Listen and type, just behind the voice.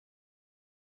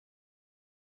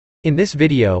In this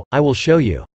video, I will show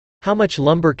you how much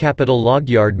Lumber Capital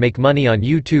Logyard make money on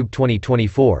YouTube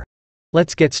 2024.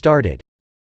 Let's get started.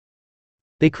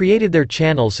 They created their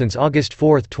channel since August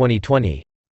 4, 2020.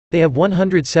 They have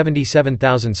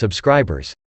 177,000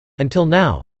 subscribers. Until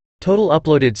now, total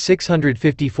uploaded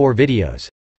 654 videos.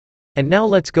 And now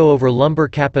let's go over Lumber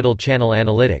Capital channel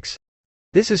analytics.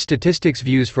 This is statistics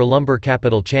views for Lumber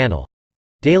Capital channel.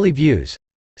 Daily views,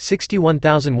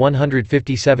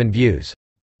 61,157 views.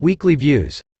 Weekly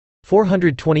views,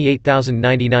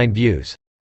 428,099 views.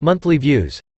 Monthly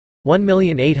views,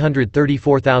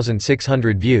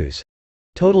 1,834,600 views.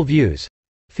 Total views,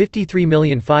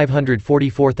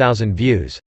 53,544,000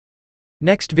 views.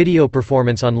 Next, video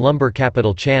performance on Lumber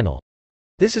Capital channel.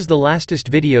 This is the latest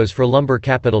videos for Lumber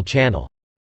Capital channel.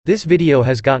 This video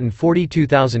has gotten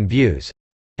 42,000 views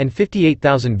and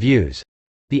 58,000 views.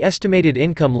 The estimated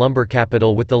income Lumber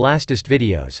Capital with the latest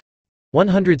videos,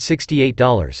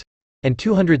 $168 and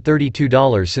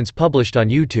 $232 since published on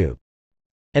YouTube.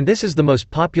 And this is the most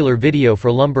popular video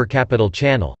for Lumber Capital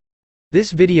channel.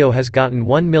 This video has gotten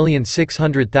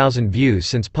 1,600,000 views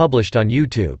since published on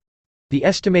YouTube. The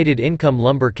estimated income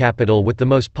Lumber Capital with the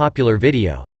most popular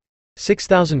video,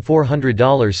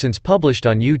 $6,400 since published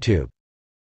on YouTube.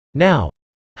 Now,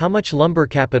 how much Lumber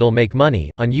Capital make money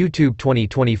on YouTube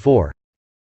 2024?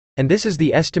 And this is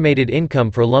the estimated income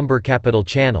for Lumber Capital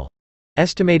channel.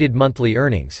 Estimated monthly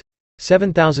earnings,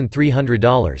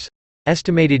 $7,300.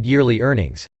 Estimated yearly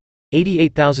earnings,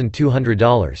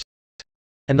 $88,200.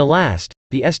 And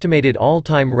the estimated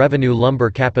all-time revenue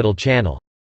Lumber Capital channel,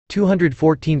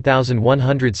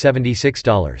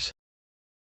 $214,176.